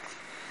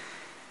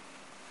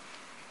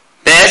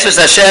Ezras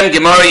Hashem,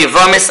 Gemara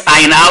Yevomis,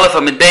 Ayin Aleph,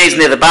 Amid Beis,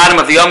 near the bottom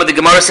of the Yom, the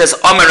Gemara says,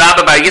 Omer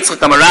Rabba Bar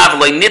Yitzchak Amar Rav,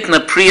 Loi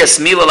Nitna Priya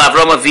Smila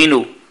Lavrom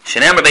Avinu.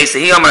 Shenem Rabbi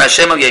Sehi Amar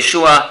Hashem of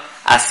Yeshua,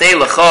 Asei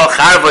Lecho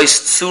Charvois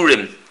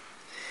Tsurim.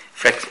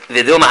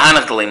 V'dil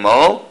Ma'anach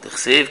D'Leimol,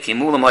 D'chsiv,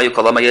 Kimu L'moyu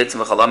Kolama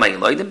Yetzim V'cholama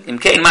Yeloidim, Im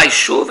Kein Mai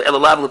Shuv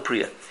Elalav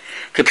L'Priya.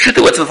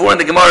 Kipshuta, what's before in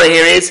the Gemara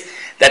here is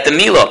that the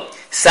Mila,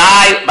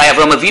 Sai by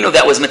Avram Avinu,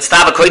 that was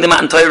Mitzvah Koydem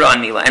Matan Torah on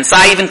Mila, and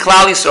Sai even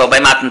Klal Yisrael by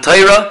Matan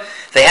Torah,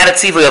 they had a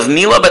tzivui of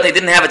Mila, but they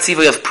didn't have a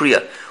tzivui of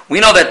Priya. We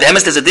know that the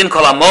emes there's a din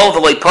called Amol,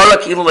 V'loi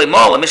Parak, Ilu Loi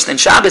Mol, a Mishnah in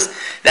Shabbos,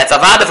 that's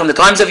Avada from the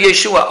times of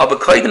Yeshua, or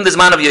B'koidim the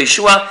man of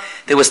Yeshua,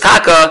 there was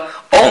Taka,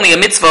 only a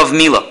mitzvah of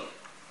Mila.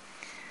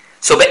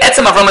 So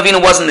Be'etzem Avram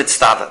Avinu wasn't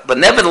mitzvah, but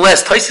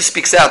nevertheless, Taisa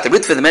speaks out, the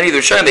Ritva, the many of the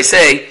Rishonim, they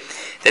say,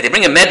 that they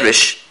bring a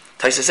medrash,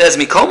 Taisa says,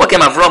 Mikol Makem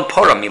Avram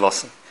Pora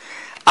Milosim.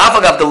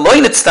 Avagav the Loi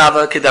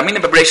Nitztava, Kedamina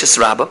Bebreshis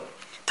Rabbah.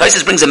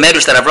 Taisus brings a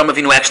medrash that Avram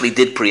Avinu actually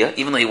did Priya,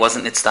 even though he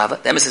wasn't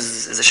Nitztava. The emes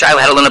is a shayla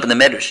how to learn up in the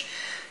medrash.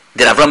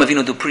 Did Avram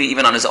Avinu do Priya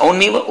even on his own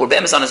Mila, or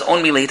Be'emes on his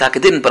own Mila he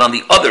didn't, but on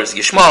the others,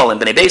 Yishmael and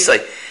Bnei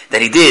Beisai,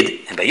 that he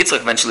did, and by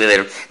Yitzchak eventually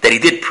later, that he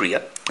did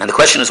Priya. And the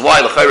question is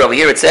why, l'chayra over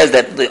here it says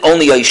that the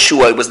only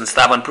Yeshua was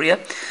Nitztava on Priya.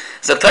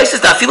 So Taisus,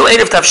 Dafilu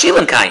Erev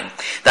Tavshilin Kayim.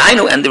 The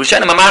Hainu, and the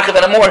Rishonim Amarchav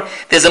and Amor,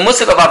 there's a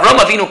musik of Avram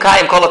Avinu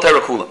Kayim Kol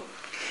HaTorah Kula.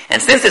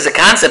 And since there's a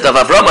concept of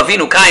Avram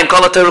Avinu Kayim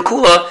Kol HaTorah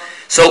Kula,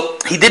 so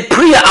he did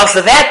Priya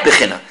also that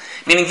Bechina.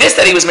 Meaning this,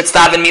 that he was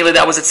mitzvah in Mila,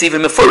 that was a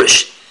tzivah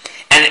mefurish.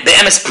 And the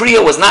emes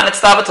Priya was not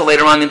mitzvah till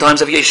later on in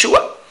times of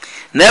Yeshua.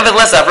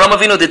 Nevertheless, Avram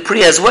Avinu did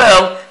Priya as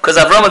well, because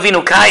Avram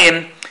Avinu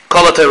Kayim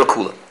Kol HaTorah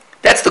Kula.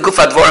 That's the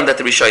Guf Advorim that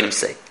the Rishonim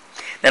say.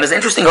 Now there's an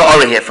interesting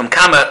ha'ara here from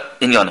Kama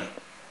in Yonim.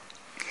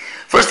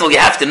 First of all, you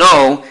have to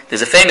know,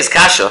 there's a famous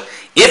kasha,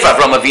 if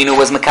Avram Avinu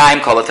was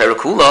Mekayim Kol HaTorah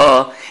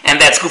Kula, and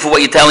that's good for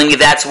what you're telling me,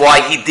 that's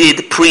why he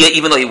did Priya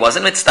even though he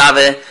wasn't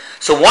mitzvah.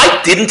 So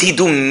why didn't he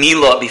do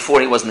Mila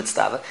before he was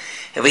mitzvah?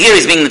 Over here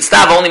he's being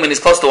mitzvah only when he's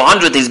close to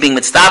 100, he's being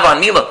mitzvah on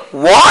Mila.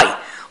 Why?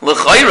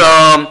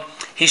 L'chayra,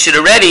 he should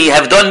already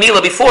have done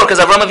Mila before, because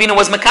Avram Avinu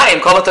was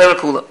Mekayim Kol HaTorah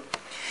Kula.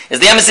 As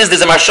the emes is,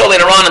 there's a marshal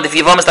later on in the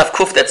Yevamos Daf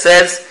Kuf that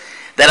says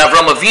that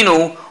Avram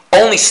Avinu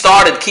only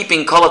started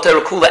keeping Kol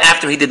HaTorah Kula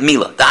after he did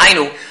Mila. The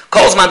Ainu,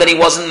 Kolzman that he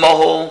wasn't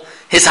Mohol,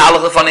 his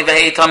halach l'fanei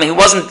v'heitam, he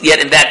wasn't yet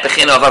in that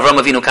bechina of Avram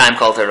Avinu Kayim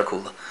Kol HaTorah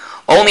Kula.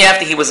 Only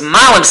after he was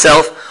Mal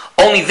himself,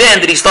 only then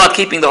did he start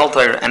keeping the whole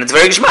Torah. And it's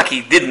very gishmak,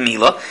 he did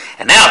Mila,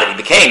 and now that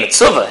he became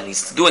Mitzvah, and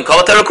he's doing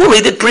Kol HaTorah Kula,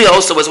 he did Priya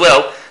also as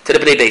well to the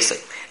Bnei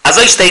Beisai. As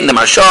I state in the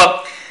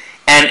Marsha,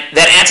 and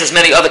that answers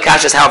many other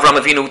kashas how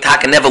Avram Avinu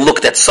Taka never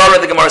looked at Sarah,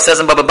 the Gemara says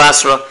in Baba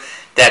Basra,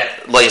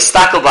 that lo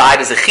yistakel ba'ayid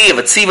is a chiyav,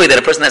 a tzivah, that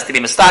a person has to be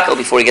mistakel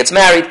before he gets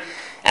married,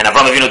 and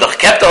Avram Avinu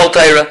kept the whole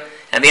Torah.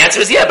 And the answer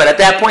is yeah, but at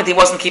that point he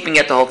wasn't keeping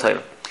yet the whole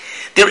Torah.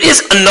 There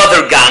is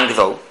another gang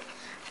though,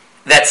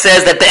 that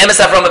says that the emes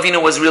Avram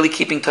Avinu was really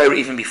keeping Torah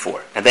even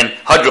before. And then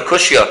Hadra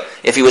Kushya,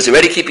 if he was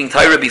already keeping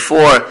Torah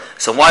before,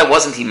 so why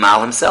wasn't he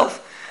Mal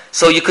himself?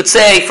 So you could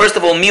say, first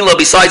of all, Mila,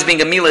 besides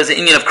being a Mila, is an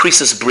Indian of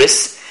Krisus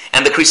Bris,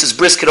 and the Krisus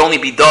Bris could only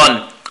be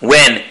done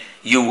when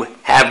you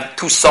have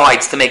two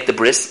sides to make the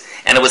bris.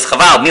 And it was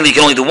chaval, Mila you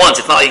can only do once.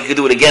 It's not like you could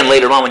do it again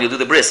later on when you do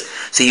the bris.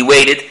 So he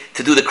waited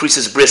to do the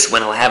krisis bris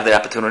when he'll have the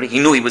opportunity. He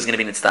knew he was going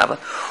to be nitztava.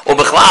 Or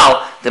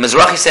b'chlal, the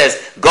Mizrahi says,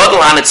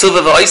 Godol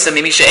ha-nitzuvah v'oisa,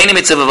 mimisha eni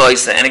mitzuvah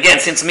v'oisa. And again,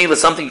 since Mila is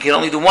something you can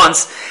only do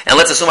once, and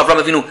let's assume Avram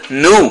Avinu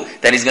knew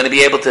that he's going to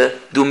be able to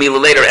do Mila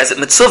later as a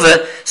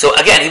mitzvah. So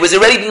again, he was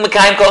already being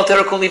Mekayim Kol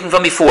HaTorah Kula even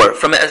from before,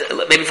 from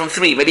maybe from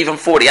 3, maybe from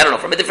 40, I don't know,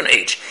 from a different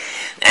age.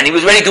 And he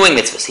was already doing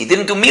mitzvahs. He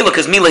didn't do Mila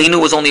because Mila he knew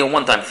was only a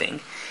one-time thing.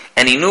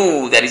 And he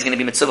knew that he's going to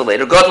be mitzvah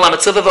later. God la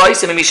mitzvah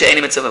v'oisa, mimisha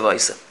eni mitzvah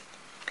v'oisa.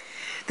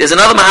 There's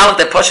another mahalach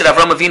that Pashat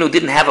Avram Avinu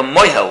didn't have a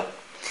moihel,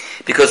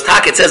 because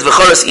it says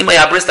v'choros imay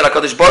abris that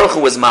HaKadosh Baruch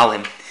Hu was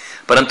malim.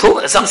 But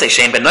until some say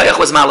Shem ben Noach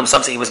was malim,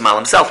 some say he was mal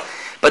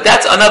himself. But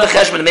that's another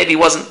cheshbon. Maybe he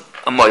wasn't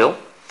a moihel.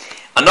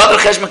 Another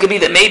cheshbon could be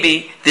that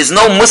maybe there's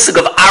no musig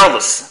of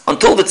arlus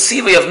until the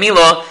tzivah of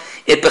Mila.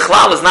 It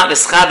bechlal is not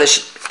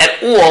neschadish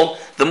at all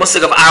the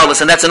musig of arlus,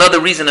 and that's another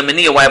reason in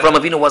Mania why Avram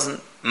Avinu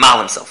wasn't mal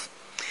himself.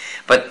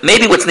 But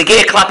maybe what's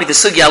negei klapi the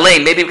sugya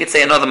alein, maybe we could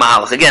say another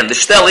mahalach. Again, the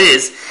shtel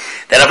is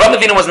that Avram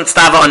Avinu wasn't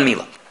stava on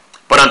Mila,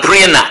 but on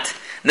Priya not.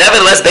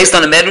 Nevertheless, based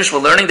on the medrash, we're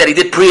learning that he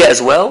did Priya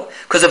as well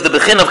because of the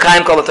bechin of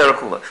Kayim Kol HaTorah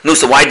Kula. No,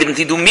 so why didn't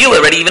he do Mila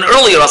already even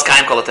earlier as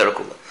Kayim Kol HaTorah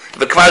Kula?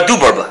 V'kvar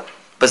dubar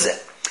bazeh.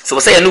 So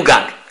we'll say a new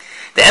gang.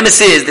 The emes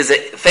is there's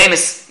a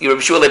famous Rabbi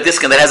Shua Lev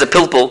Diskin that has a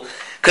pilpul.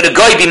 Could a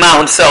goy be mal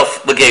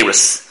himself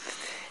legeirus?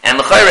 And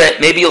l'chayre,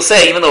 maybe you'll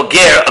say even though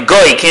a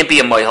goy can't be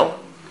a moihel,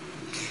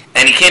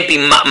 and he can't be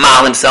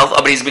mal himself,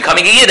 but he's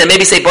becoming a yid, and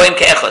maybe say boyim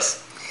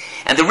ke'echas.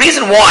 And the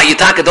reason why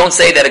Yitaka don't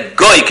say that a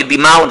goy could be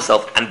mal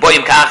himself and boyim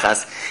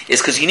ke'echas is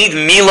because you need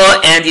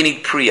mila and you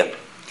need priya.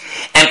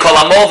 And kol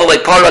amol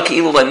v'lei para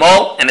ki'ilu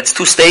le'mol, and it's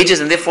 2 stages,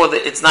 and therefore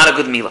it's not a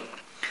good mila.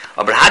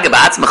 Aber hage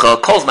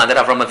ba'atzmacha kolzman that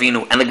Avram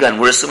Avinu, and again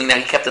we're assuming that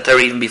he kept the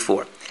Torah even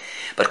before,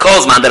 but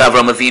kolzman that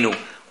Avram Avinu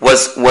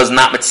was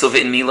not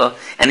mitzvah in mila,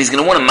 and he's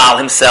going to want to mal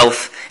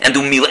himself, and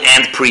do Mila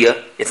and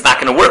Priya, it's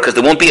not going to work because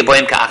there won't be a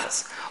Boyim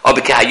Ka'achas. Or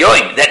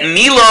B'Kahayoim, that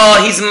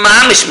Mila, he's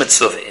Mamish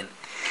Mitzvah in.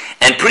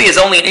 And Priya is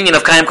only an Inyan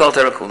of Kayim Kol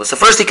Terakula. So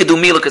first he could do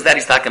Mila because that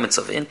is Taka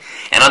Mitzvah in.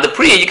 And on the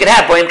Priya, you could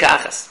have Boyim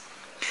Ka'achas.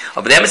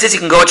 But the emphasis you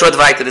can go a short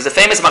weiter. There's a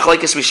famous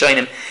Machlokes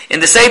Rishonim.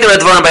 In the Seder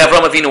Advarim by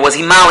Avram Avinu, was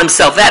he mal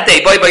himself that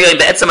day? Boy Bayoim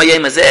be'etzem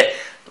hayom hazeh.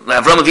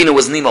 Avram Avinu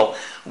was nimol.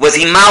 Was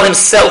he mal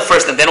himself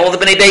first and then all the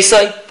Bnei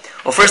Beisai?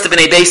 Or first the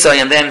Bnei Beisai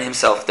and then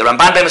himself? The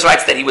Ramban Bemis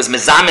writes that he was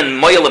mezamin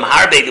moyelim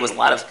harbe. There was a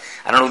lot of,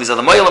 I don't know who these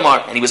other moyelim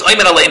are, and he was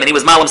oimen aleim, and he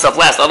was mal himself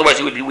last. Otherwise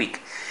he would be weak.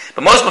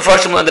 But most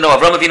Mefarshim want to know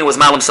Avram Avinu was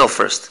mal himself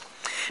first.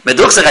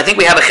 Meduchsach, I think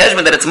we have a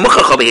cheshbon that it's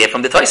muchach over here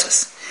from the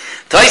Tosfos.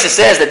 Tosfos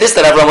says that this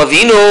that Avram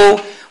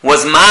Avinu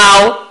was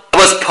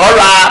was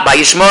para by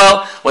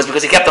Yishmael was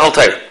because he kept the whole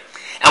Torah.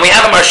 And we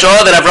have a Marsha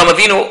that Avram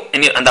Avinu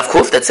and Daf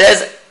Kuf that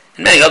says,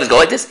 and many others go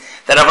like this,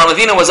 that Avram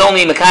Avinu was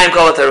only Mekayim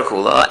Kol HaTorah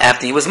Kula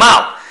after he was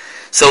mal.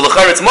 So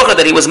l'char it's muchah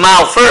that he was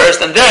mal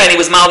first and then he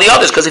was mal the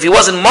others, because if he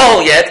wasn't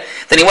mal yet,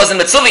 then he wasn't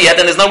mitzvah yet,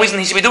 then there's no reason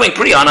he should be doing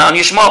Priya on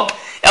Yishmael.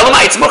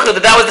 Elamai, it's muchah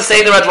that was the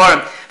Seder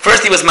Advarim.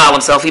 First he was mal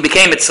himself, he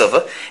became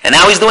mitzvah, and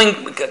now he's doing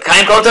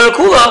Kayim Kol HaTorah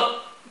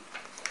Kula,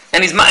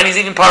 and he's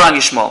even par on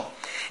Yishmael.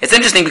 It's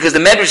interesting because the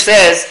Medrash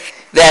says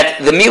that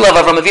the Mila of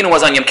Avram Avinu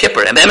was on Yom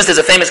Kippur. And there's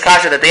a famous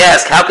kasha that they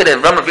ask, how could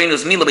Avram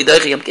Avinu's Mila be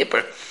Deicha Yom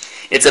Kippur?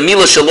 It's a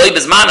Mila Shaloi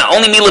Bizmana.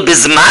 Only Mila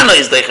Bizmana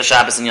is Deicha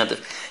Shabbos and Yom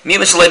Tov.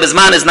 Mila Shaloi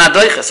Bizmana is not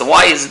Deicha. So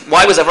why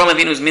was Avram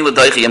Avinu's Mila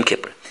Deicha Yom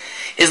Kippur?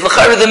 Is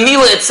l'chara the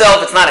Mila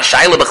itself, it's not a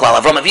Shaila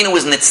B'chlal. Avram Avinu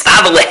was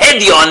Nitztav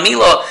Lehedi on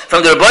Mila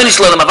from the Rebbeinu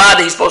Shalom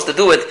Avada. He's supposed to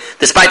do it,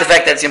 despite the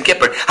fact that it's Yom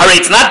Kippur. Hooray,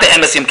 it's not the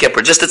Emes Yom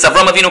Kippur, just it's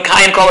Avram Avinu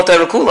Kayim Kol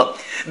HaTorah Kula.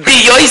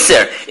 Be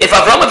Yoiser. If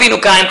Avram Avinu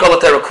Kayim Kol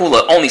HaTorah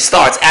Kula only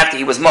starts after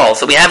he was mal,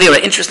 so we have here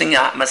an interesting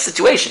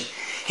situation.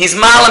 He's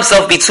mal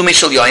himself B'tzumi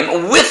Shel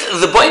Yoim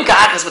with the Boyim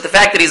Ka'achas, with the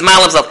fact that he's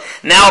mal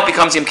himself. Now it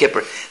becomes Yom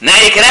Kippur. Now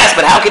you can ask,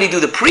 but how can he do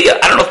the Priya?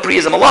 I don't know if Priya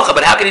is a malacha,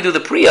 but how can he do the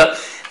Priya?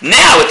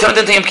 Now it turned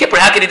into Yom Kippur.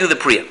 How can he do the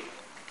Priya?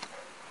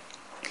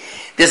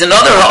 There's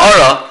another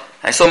ha'ara.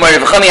 I saw Mari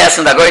V'chami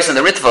asking the Agoris and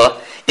the Ritva.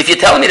 If you're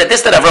telling me that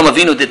this that Avram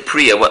Avinu did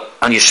Priya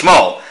on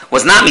Yishmael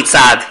was not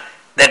mitzad,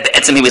 that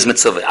Etzem he was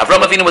mitzvah.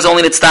 Avram Avinu was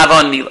only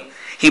nitztava on Mila.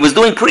 He was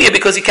doing Priya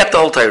because he kept the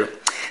whole Torah.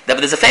 But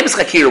there's a famous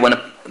chakir when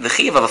the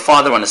chiv of a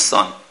father on his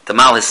son, to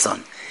mal his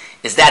son,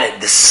 is that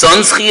the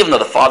son's chiv, no,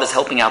 the father's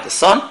helping out the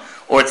son,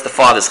 or it's the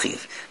father's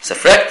chiv? So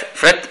fret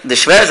the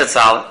Shver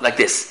Zatzal like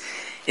this.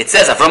 It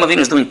says Avram Avinu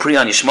is doing Priya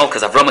on Yishmael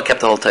because Avram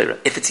kept the whole Torah.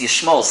 If it's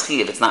Yishmael's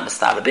chiv, it's not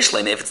Nistava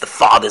Bishleim. If it's the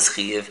father's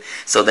chiv,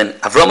 so then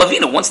Avram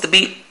Avinu wants to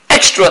be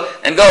extra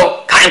and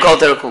go Kayim Kol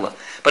Torah Kula.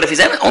 But if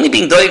he's only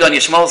being doig on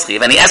Yishmael's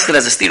chiv, and he asks it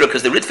as a stira,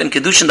 because the Ritva in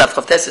Kedushin Daf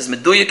Chavtes is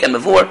meduyik and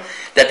mevor,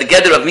 that the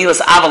gather of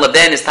Milas Aval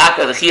Ben is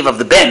taka the chiv of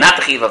the Ben, not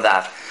the chiv of the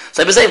Av.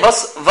 So I would say,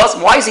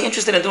 why is he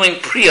interested in doing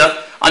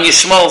Priya on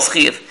Yishmael's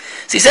chiv?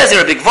 So he says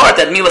here a big vart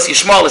that Milas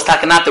Yishmael is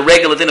taka not the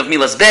regular din of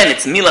Milas Ben,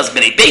 it's Milas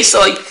Bnei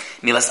Beisoi,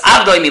 Milas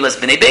Avdoi, Milas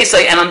Bnei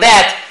Beisoi, and on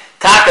that,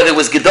 taka there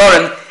was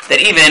Gedorim,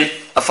 that even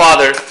a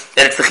father,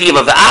 that it's the chiv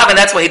of the Av, and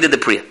that's why he did the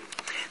Priya.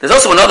 There's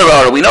also another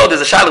order. We know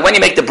there's a shaila when you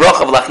make the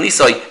bracha of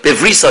lachnisoi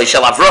bevrisoi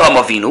shel Avraham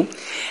Avinu,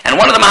 and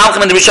one of the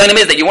mahalchim in the Rishonim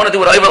is that you want to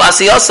do it over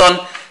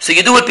l'asiyason, so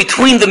you do it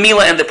between the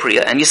Mila and the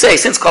Priya, and you say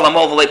since kol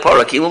hamol v'lei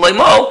para kilu lei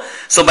mo,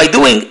 so by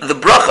doing the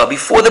bracha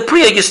before the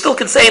Priya, you still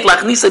can say it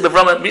lachnisoi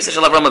bevrisoi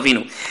shel Avraham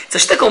Avinu. It's a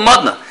shtickle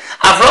madna.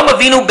 Avram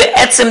Avinu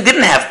be'etzem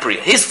didn't have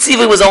Priya. His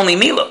tziva was only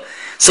Mila.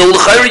 So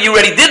l'chayr you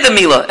already did the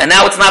Mila, and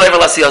now it's not over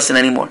l'asiyason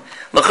anymore.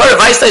 L'chayr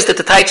vaysta that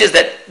the taich is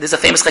that there's a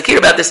famous chakir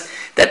about this,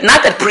 that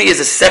not that Priya is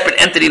a separate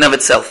entity in of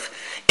itself.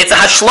 It's a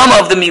hashlama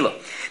of the Mila.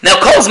 Now,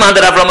 Kolzman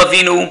that Avram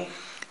Avinu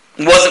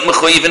wasn't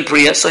mechuyev in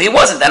Priya, so he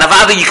wasn't. And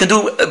Avada, you can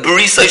do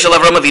Berisai shel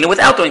Avram Avinu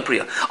without doing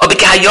Priya. Or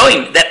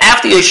B'kahayoim, that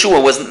after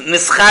Yeshua was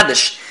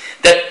Nischadish,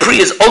 that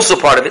Priya is also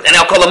part of it. And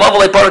now Kolamav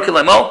Olei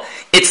Parakilamo,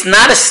 it's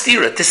not a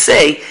stira to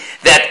say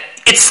that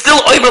it's still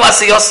Oiber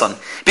L'Asiyoson,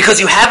 because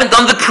you haven't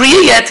done the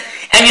Priya yet,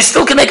 and you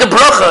still can make a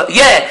bracha.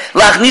 Yeah,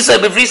 la'achnisa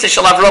bevrisa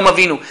shel Avram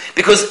Avinu.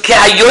 Because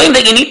kehayoim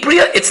that you need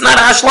Priya, it's not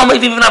a hashlama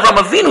even Avram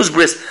Avinu's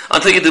bris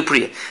until you do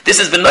Priya. This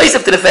has been nice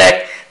up to the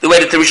fact, the way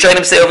that the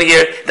Rishonim say over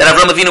here, that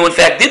Avram Avinu in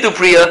fact did do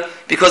Priya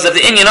because of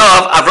the inyan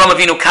of Avram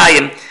Avinu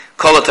Kayim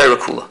Kol HaTorah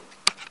Kula.